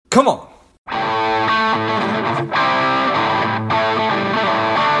Come on.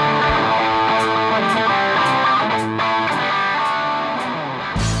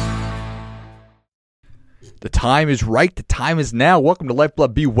 The time is right. The time is now. Welcome to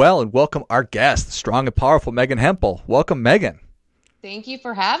Lifeblood Be Well, and welcome our guest, the strong and powerful Megan Hempel. Welcome, Megan. Thank you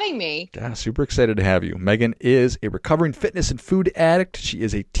for having me. Yeah, super excited to have you. Megan is a recovering fitness and food addict. She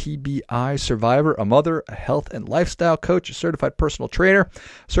is a TBI survivor, a mother, a health and lifestyle coach, a certified personal trainer,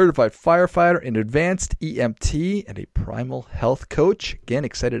 certified firefighter, an advanced EMT, and a primal health coach. Again,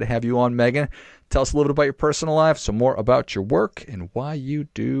 excited to have you on, Megan. Tell us a little bit about your personal life, some more about your work, and why you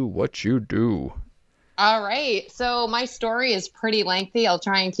do what you do. All right. So my story is pretty lengthy. I'll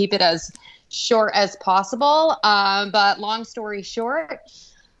try and keep it as short as possible. But long story short,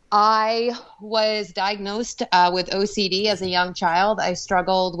 I was diagnosed with OCD as a young child. I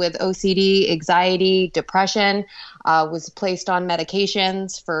struggled with OCD, anxiety, depression, was placed on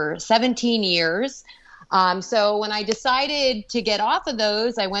medications for 17 years. So when I decided to get off of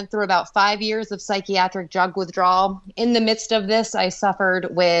those, I went through about 5 years of psychiatric drug withdrawal. In the midst of this, I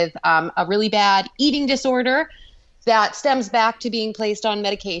suffered with a really bad eating disorder that stems back to being placed on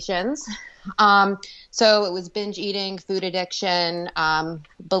medications. So it was binge eating, food addiction,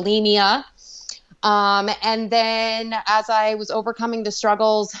 bulimia. And then as I was overcoming the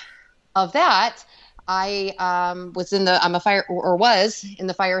struggles of that, I was in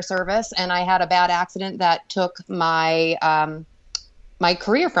the fire service, and I had a bad accident that took my my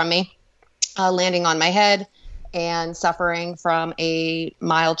career from me, landing on my head and suffering from a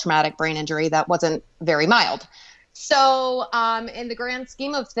mild traumatic brain injury that wasn't very mild. So in the grand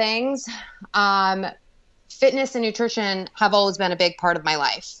scheme of things, fitness and nutrition have always been a big part of my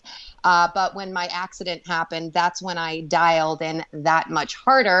life. But when my accident happened, that's when I dialed in that much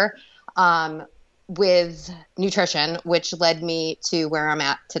harder with nutrition, which led me to where I'm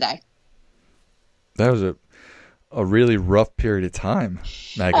at today. That was a really rough period of time,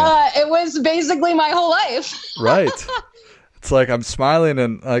 Megan. It was basically my whole life. Right. It's like I'm smiling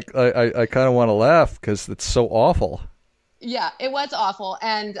and I kind of want to laugh because it's so awful. Yeah, it was awful.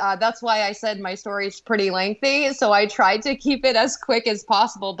 And that's why I said my story is pretty lengthy. So I tried to keep it as quick as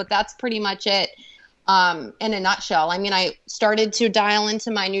possible, but that's pretty much it. In a nutshell. I mean, I started to dial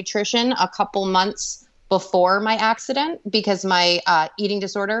into my nutrition a couple months before my accident because my eating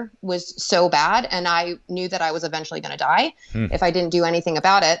disorder was so bad, and I knew that I was eventually going to die if I didn't do anything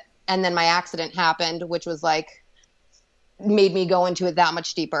about it. And then my accident happened, which was like made me go into it that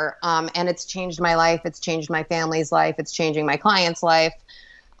much deeper. And it's changed my life. It's changed my family's life. It's changing my client's life.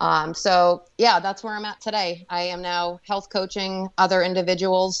 So yeah, that's where I'm at today. I am now health coaching other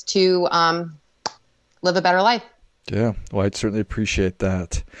individuals to live a better life. Yeah, well, I'd certainly appreciate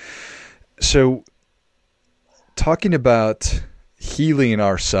that. So talking about healing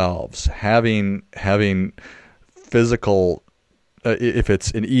ourselves, having physical, if it's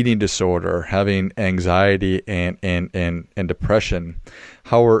an eating disorder, having anxiety and depression,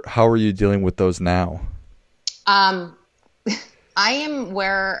 how are you dealing with those now? I am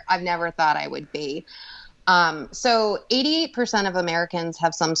where I've never thought I would be. So 88% of Americans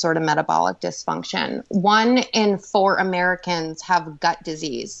have some sort of metabolic dysfunction. 1 in 4 Americans have gut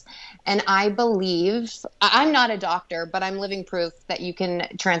disease. And I believe, I'm not a doctor, but I'm living proof that you can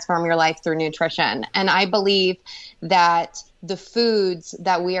transform your life through nutrition. And I believe that the foods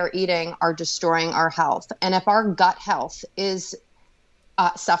that we are eating are destroying our health. And if our gut health is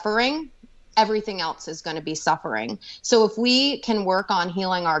suffering, everything else is going to be suffering. So if we can work on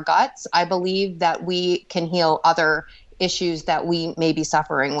healing our guts, I believe that we can heal other issues that we may be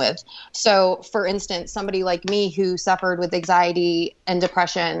suffering with. So for instance, somebody like me who suffered with anxiety and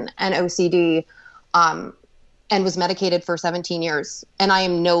depression and OCD, and was medicated for 17 years, and I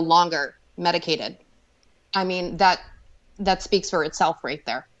am no longer medicated. I mean, that speaks for itself right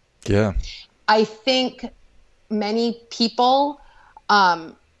there. Yeah. I think many people,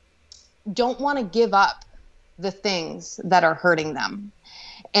 don't want to give up the things that are hurting them.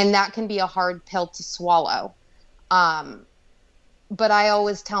 And that can be a hard pill to swallow. But I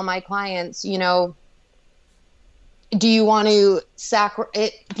always tell my clients, do you want to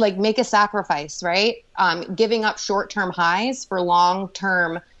make a sacrifice, right? Giving up short-term highs for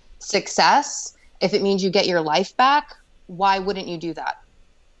long-term success. If it means you get your life back, why wouldn't you do that?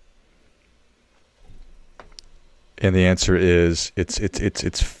 And the answer is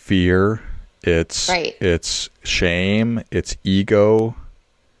it's fear, it's shame, it's ego.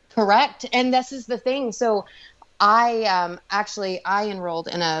 Correct. And this is the thing. So I enrolled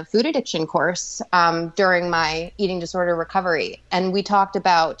in a food addiction course during my eating disorder recovery. And we talked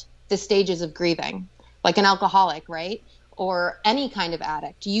about the stages of grieving, like an alcoholic, right? or any kind of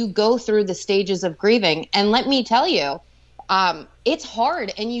addict, you go through the stages of grieving. And let me tell you, it's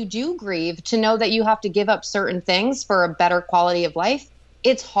hard, and you do grieve to know that you have to give up certain things for a better quality of life.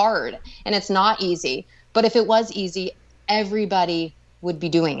 It's hard and it's not easy. But if it was easy, everybody would be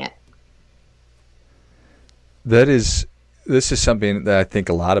doing it. This is something that I think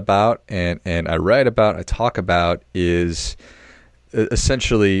a lot about, and I write about, I talk about, is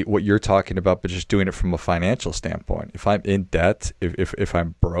essentially what you're talking about, but just doing it from a financial standpoint. If I'm in debt, if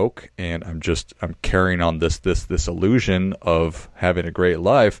I'm broke, and I'm carrying on this illusion of having a great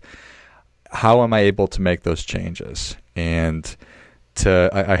life, how am I able to make those changes? And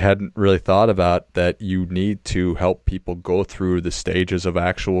I hadn't really thought about that. You need to help people go through the stages of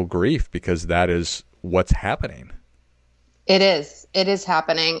actual grief, because that is what's happening. It is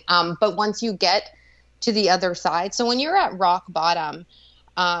happening. But once you get to the other side, so when you're at rock bottom,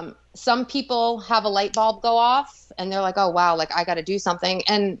 some people have a light bulb go off and they're like, oh, wow, like I got to do something.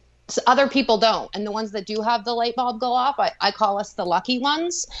 And other people don't. And the ones that do have the light bulb go off, I call us the lucky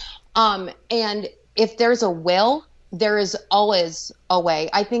ones. And if there's a will, there is always a way.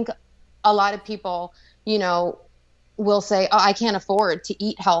 I think a lot of people, will say, oh, I can't afford to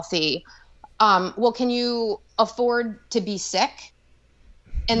eat healthy. Well, can you afford to be sick?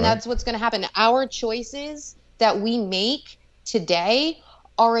 And right. That's what's going to happen. Our choices that we make today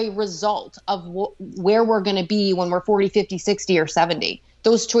are a result of where we're going to be when we're 40, 50, 60, or 70.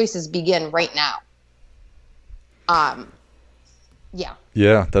 Those choices begin right now. Yeah.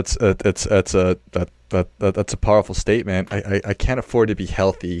 Yeah, that's a powerful statement. I can't afford to be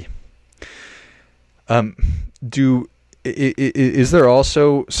healthy. Is there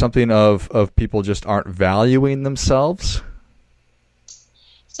also something of people just aren't valuing themselves?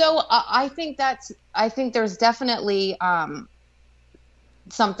 So I think there's definitely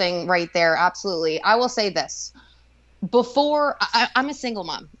something right there. Absolutely. I will say this. Before, I'm a single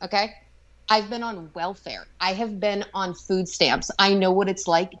mom, okay? I've been on welfare. I have been on food stamps. I know what it's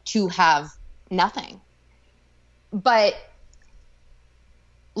like to have nothing. But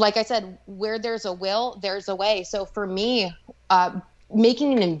like I said, where there's a will, there's a way. So for me,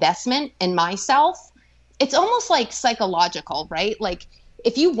 making an investment in myself, it's almost like psychological, right? Like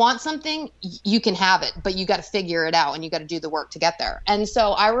if you want something, you can have it, but you got to figure it out and you got to do the work to get there. And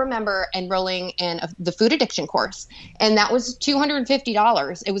so I remember enrolling in the food addiction course, and that was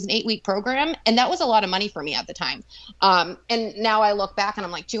 $250. It was an 8-week program, and that was a lot of money for me at the time. And now I look back and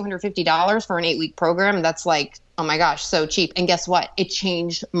I'm like, $250 for an 8-week program. That's like, oh my gosh, so cheap. And guess what? It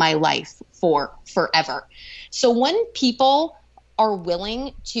changed my life for forever. So when people are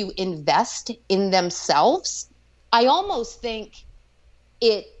willing to invest in themselves, I almost think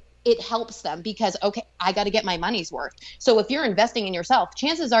it helps them because, okay, I got to get my money's worth. So if you're investing in yourself,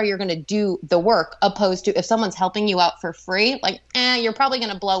 chances are you're going to do the work, opposed to if someone's helping you out for free, like, you're probably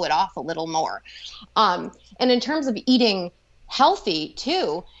going to blow it off a little more. And in terms of eating healthy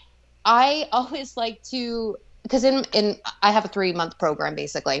too, I always like to, because I have a 3-month program,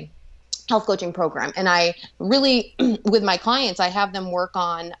 basically, health coaching program. And I really, with my clients, I have them work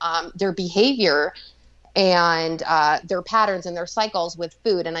on their behavior and their patterns and their cycles with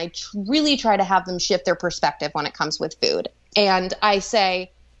food. And I really try to have them shift their perspective when it comes with food. And I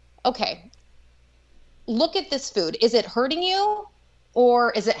say, okay, look at this food. Is it hurting you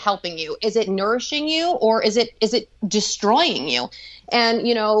or is it helping you? Is it nourishing you or is it destroying you? And,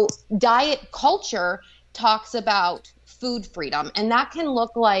 diet culture talks about food freedom, and that can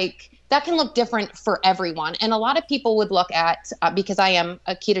look different for everyone. And a lot of people would look at, because I am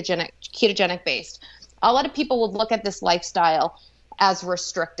a ketogenic based, a lot of people would look at this lifestyle as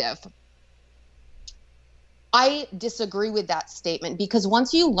restrictive. I disagree with that statement, because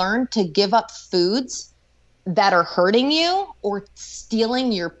once you learn to give up foods that are hurting you or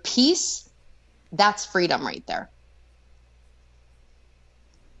stealing your peace, that's freedom right there.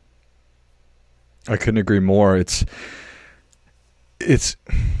 I couldn't agree more. It's just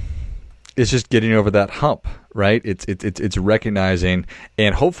getting over that hump, right? It's recognizing,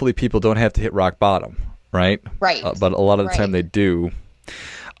 and hopefully people don't have to hit rock bottom, right? Right. But a lot of the time they do.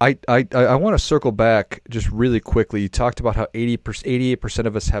 I want to circle back just really quickly. You talked about how 88%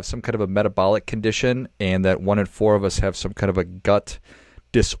 of us have some kind of a metabolic condition, and that 1 in 4 of us have some kind of a gut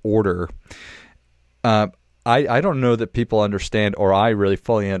disorder. I don't know that people understand, or I really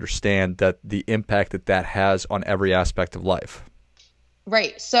fully understand, that the impact that has on every aspect of life.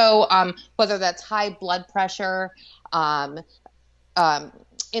 Right. So whether that's high blood pressure, insulin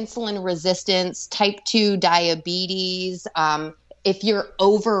resistance, type 2 diabetes, if you're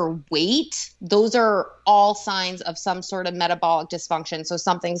overweight, those are all signs of some sort of metabolic dysfunction. So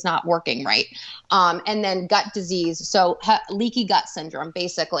something's not working right. And then gut disease. So leaky gut syndrome,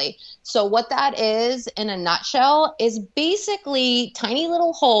 basically. So what that is in a nutshell is basically tiny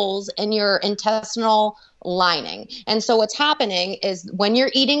little holes in your intestinal lining. And so what's happening is when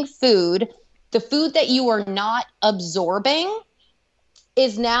you're eating food, the food that you are not absorbing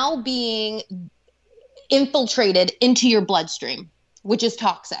is now being infiltrated into your bloodstream, which is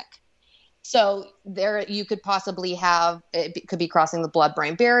toxic. So there you could possibly have, it could be crossing the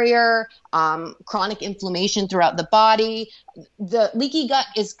blood-brain barrier, chronic inflammation throughout the body. The leaky gut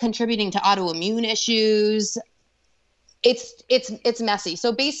is contributing to autoimmune issues. It's messy.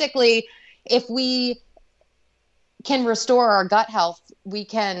 So basically, if we can restore our gut health, we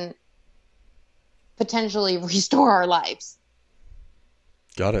can potentially restore our lives.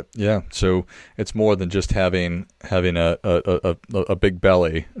 Got it. Yeah. So it's more than just having a big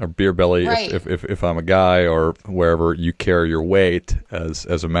belly or beer belly. Right. If I'm a guy or wherever you carry your weight as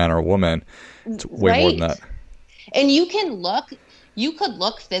a man or a woman, it's way more than that. And you could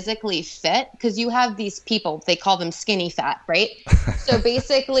look physically fit because you have these people, they call them skinny fat, right? So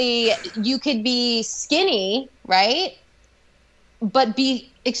basically you could be skinny, right? But be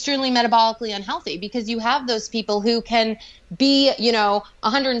extremely metabolically unhealthy because you have those people who can be,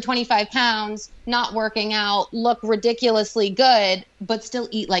 125 pounds, not working out, look ridiculously good, but still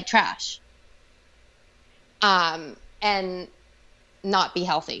eat like trash. And not be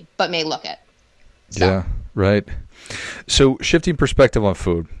healthy, but may look it. So. Yeah, right. So shifting perspective on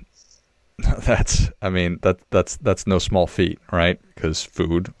food. That's no small feat, right? Because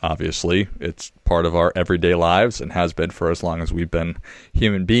food, obviously, it's part of our everyday lives and has been for as long as we've been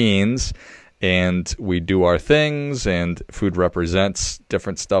human beings, and we do our things, and food represents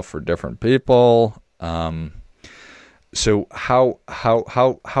different stuff for different people. So how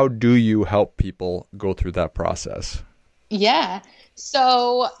do you help people go through that process? Yeah.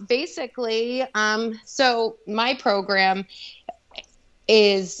 So basically, so my program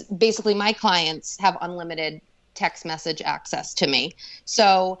is basically my clients have unlimited text message access to me.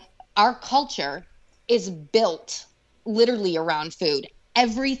 So our culture is built literally around food.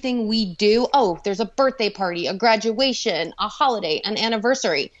 Everything we do, there's a birthday party, a graduation, a holiday, an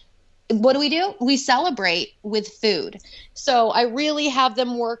anniversary. What do? We celebrate with food. So I really have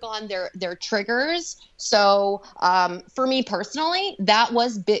them work on their triggers. So for me personally, that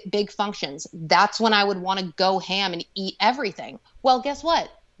was big functions. That's when I would want to go ham and eat everything. Well, guess what?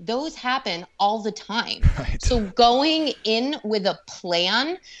 Those happen all the time. Right. So going in with a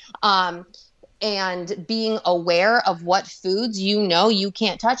plan and being aware of what foods you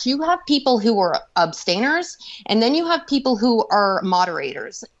can't touch. You have people who are abstainers, and then you have people who are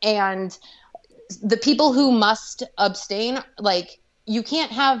moderators. And the people who must abstain, like you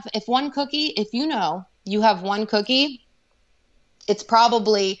can't have, if you have one cookie, it's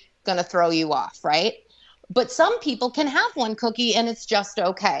probably going to throw you off, right? But some people can have one cookie and it's just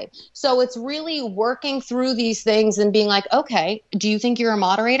okay. So it's really working through these things and being like, okay, do you think you're a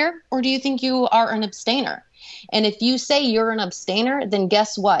moderator or do you think you are an abstainer? And if you say you're an abstainer, then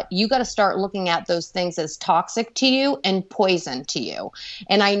guess what? You got to start looking at those things as toxic to you and poison to you.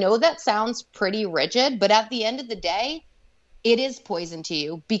 And I know that sounds pretty rigid, but at the end of the day, it is poison to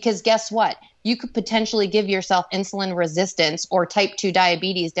you because guess what? You could potentially give yourself insulin resistance or type 2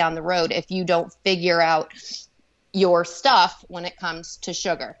 diabetes down the road if you don't figure out your stuff when it comes to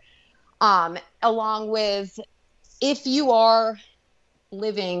sugar. Along with if you are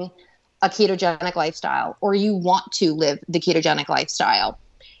living a ketogenic lifestyle or you want to live the ketogenic lifestyle,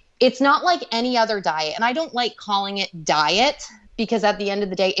 it's not like any other diet. And I don't like calling it diet because at the end of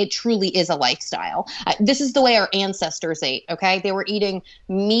the day, it truly is a lifestyle. This is the way our ancestors ate, okay? They were eating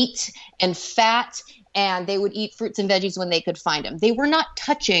meat and fat, and they would eat fruits and veggies when they could find them. They were not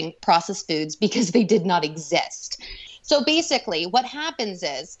touching processed foods because they did not exist. So basically, what happens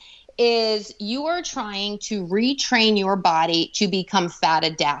is you are trying to retrain your body to become fat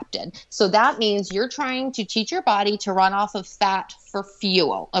adapted. So that means you're trying to teach your body to run off of fat for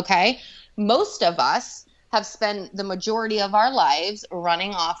fuel, okay? Most of us have spent the majority of our lives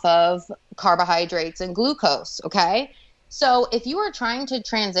running off of carbohydrates and glucose, okay? So if you are trying to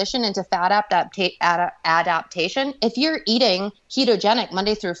transition into fat adaptation, if you're eating ketogenic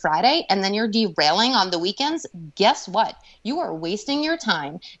Monday through Friday and then you're derailing on the weekends, guess what? You are wasting your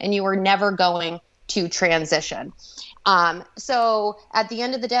time and you are never going to transition. So at the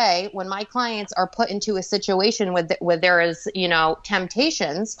end of the day, when my clients are put into a situation where there is,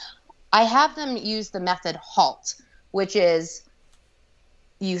 temptations, I have them use the method HALT, which is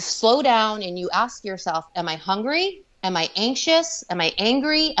you slow down and you ask yourself, am I hungry Am I anxious? Am I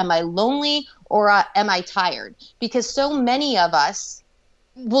angry? Am I lonely? Or am I tired? Because so many of us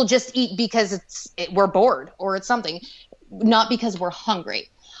will just eat because we're bored or it's something, not because we're hungry.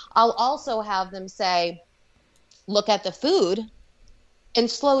 I'll also have them say, look at the food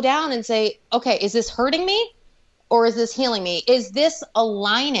and slow down and say, okay, is this hurting me or is this healing me? Is this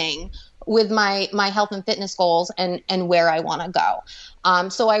aligning with my health and fitness goals and where I want to go?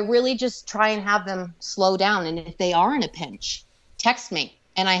 So I really just try and have them slow down. And if they are in a pinch, text me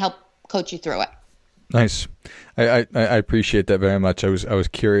and I help coach you through it. Nice. I appreciate that very much. I was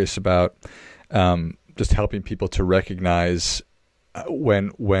curious about just helping people to recognize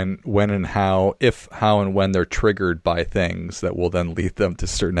when and how and when they're triggered by things that will then lead them to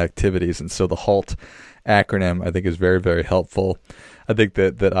certain activities. And so the HALT acronym, I think, is very, very helpful. I think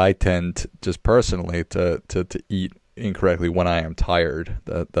that I tend just personally to eat incorrectly when I am tired.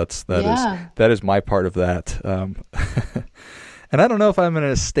 That is my part of that. And I don't know if I'm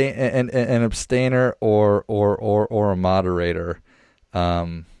an abstainer or a moderator.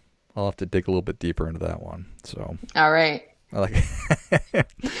 I'll have to dig a little bit deeper into that one. So. All right. I like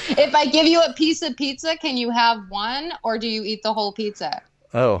If I give you a piece of pizza, can you have one, or do you eat the whole pizza?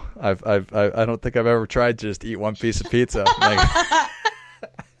 Oh, I don't think I've ever tried to just eat one piece of pizza.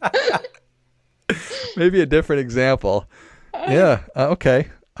 Maybe a different example. Yeah. Okay.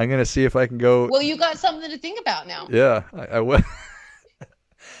 I'm gonna see if I can go. Well, you got something to think about now. Yeah, I will.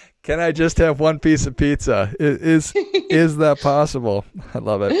 Can I just have one piece of pizza? Is that possible? I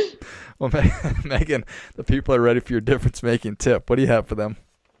love it. Well, Megan, the people are ready for your difference-making tip. What do you have for them?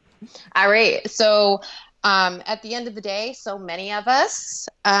 All right. So at the end of the day, so many of us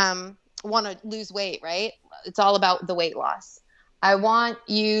want to lose weight, right? It's all about the weight loss. I want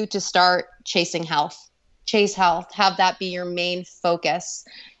you to start chasing health. Chase health. Have that be your main focus,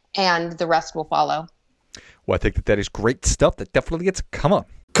 and the rest will follow. Well, I think that is great stuff. That definitely gets. Come on.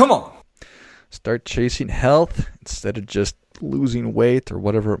 Start chasing health instead of just losing weight or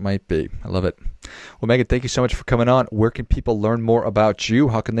whatever it might be. I love it. Well, Megan, thank you so much for coming on. Where can people learn more about you?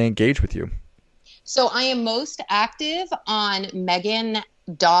 How can they engage with you? So I am most active on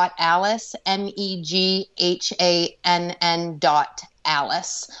Megan.Alice,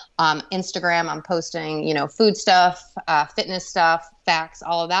 MEGHANN.Alice. Instagram, I'm posting, food stuff, fitness stuff, facts,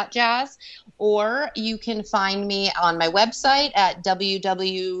 all of that jazz. Or you can find me on my website at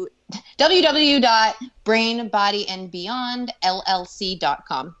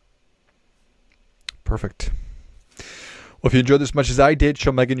www.brainbodyandbeyondllc.com. Perfect. Well, if you enjoyed this as much as I did,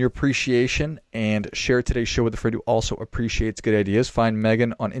 show Megan your appreciation and share today's show with a friend who also appreciates good ideas. Find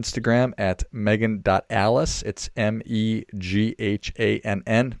Megan on Instagram at Megan.Alice. It's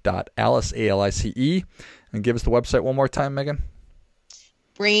MEGHANN.Alice, ALICE. And give us the website one more time, Megan.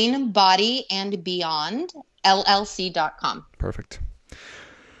 Brain, Body, and Beyond, LLC.com. Perfect.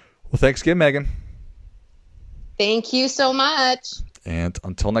 Well, thanks again, Megan. Thank you so much. And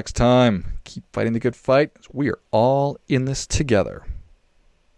until next time, keep fighting the good fight. We are all in this together.